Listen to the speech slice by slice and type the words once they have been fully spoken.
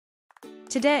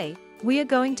Today, we are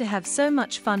going to have so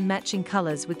much fun matching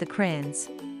colors with the crayons.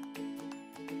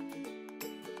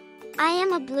 I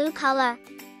am a blue color.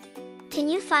 Can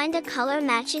you find a color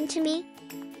matching to me?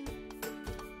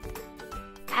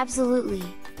 Absolutely,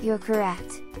 you're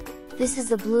correct. This is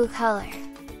the blue color.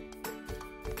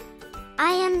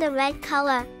 I am the red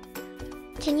color.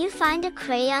 Can you find a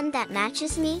crayon that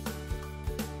matches me?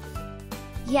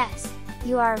 Yes,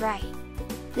 you are right.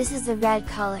 This is the red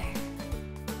color.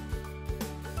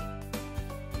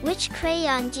 Which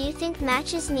crayon do you think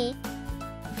matches me?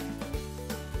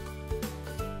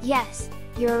 Yes,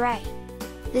 you're right.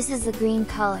 This is the green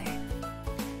color.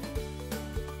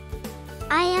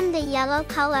 I am the yellow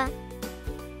color.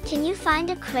 Can you find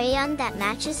a crayon that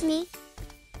matches me?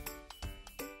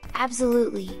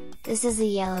 Absolutely, this is the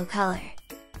yellow color.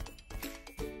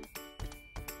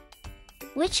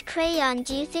 Which crayon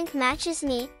do you think matches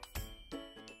me?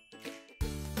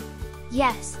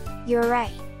 Yes, you're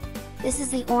right. This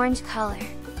is the orange color.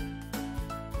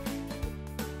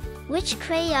 Which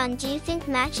crayon do you think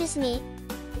matches me?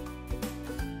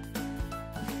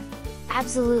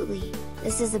 Absolutely,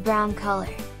 this is the brown color.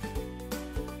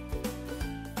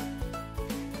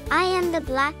 I am the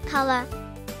black color.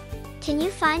 Can you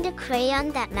find a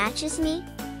crayon that matches me?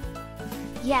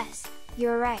 Yes,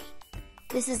 you're right.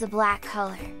 This is the black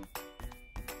color.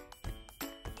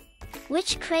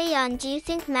 Which crayon do you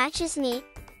think matches me?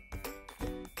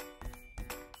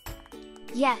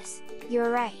 Yes, you're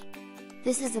right.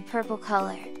 This is the purple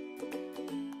color.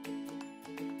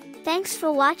 Thanks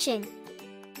for watching.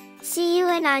 See you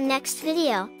in our next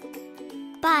video.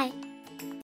 Bye.